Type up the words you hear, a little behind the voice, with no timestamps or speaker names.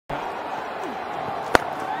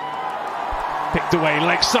Picked away,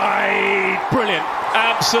 leg side, brilliant,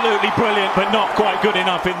 absolutely brilliant, but not quite good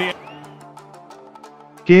enough in the end.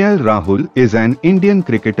 KlRahul is an Indian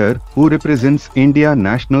cricketer who represents India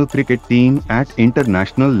national cricket team at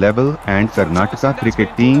international level and Karnataka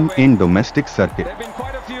cricket team in domestic circuit.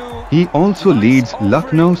 He also leads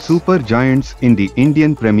Lucknow Super Giants in the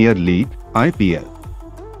Indian Premier League, IPL.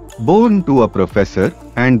 Born to a professor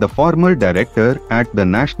and the former director at the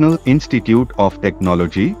National Institute of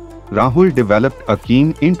Technology, Rahul developed a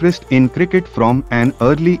keen interest in cricket from an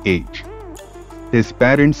early age. His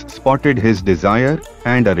parents spotted his desire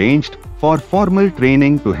and arranged for formal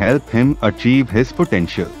training to help him achieve his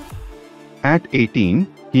potential. At 18,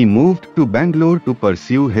 he moved to Bangalore to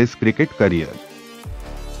pursue his cricket career.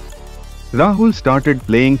 Rahul started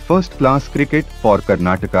playing first-class cricket for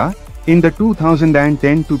Karnataka in the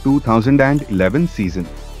 2010 to 2011 season.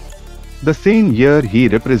 The same year he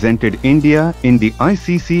represented India in the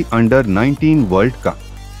ICC Under-19 World Cup.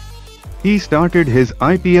 He started his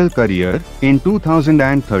IPL career in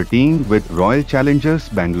 2013 with Royal Challengers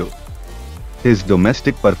Bangalore. His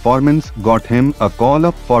domestic performance got him a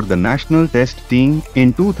call-up for the national test team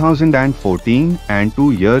in 2014 and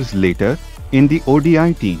 2 years later in the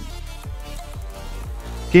ODI team.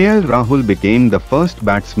 KlRahul became the first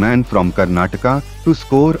batsman from Karnataka to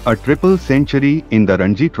score a triple century in the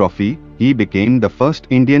Ranji Trophy. He became the first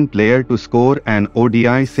Indian player to score an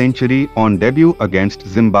ODI century on debut against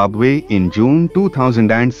Zimbabwe in June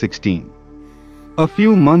 2016. A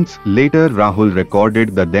few months later, Rahul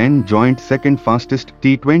recorded the then joint second fastest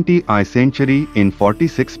T20I century in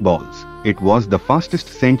 46 balls. It was the fastest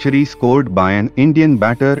century scored by an Indian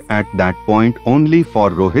batter at that point, only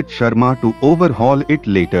for Rohit Sharma to overhaul it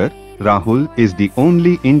later. Rahul is the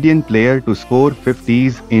only Indian player to score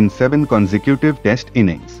 50s in 7 consecutive test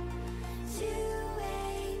innings.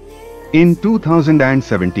 In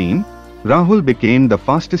 2017, Rahul became the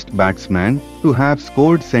fastest batsman to have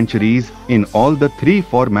scored centuries in all the 3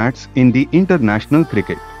 formats in the international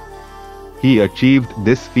cricket. He achieved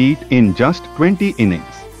this feat in just 20 innings.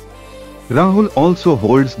 Rahul also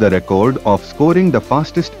holds the record of scoring the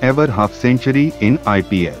fastest ever half-century in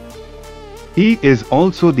IPL. He is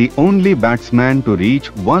also the only batsman to reach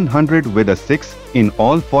 100 with a 6 in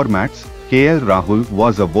all formats. KlRahul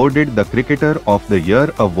was awarded the Cricketer of the Year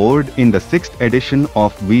award in the 6th edition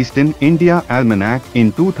of Wisden India Almanac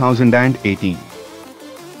in 2018.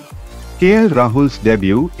 KlRahul's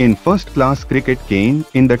debut in first-class cricket came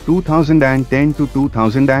in the 2010 to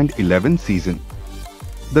 2011 season.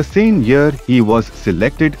 The same year he was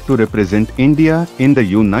selected to represent India in the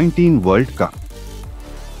U19 World Cup.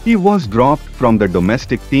 He was dropped from the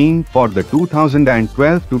domestic team for the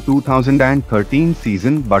 2012 to 2013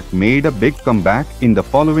 season but made a big comeback in the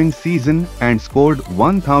following season and scored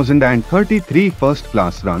 1,033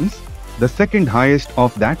 first-class runs, the second highest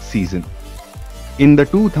of that season. In the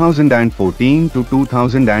 2014 to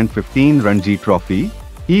 2015 Ranji Trophy,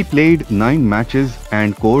 he played 9 matches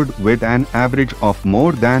and scored with an average of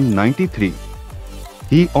more than 93.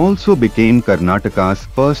 He also became Karnataka's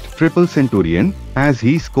first triple centurion as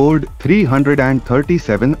he scored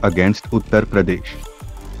 337 against Uttar Pradesh.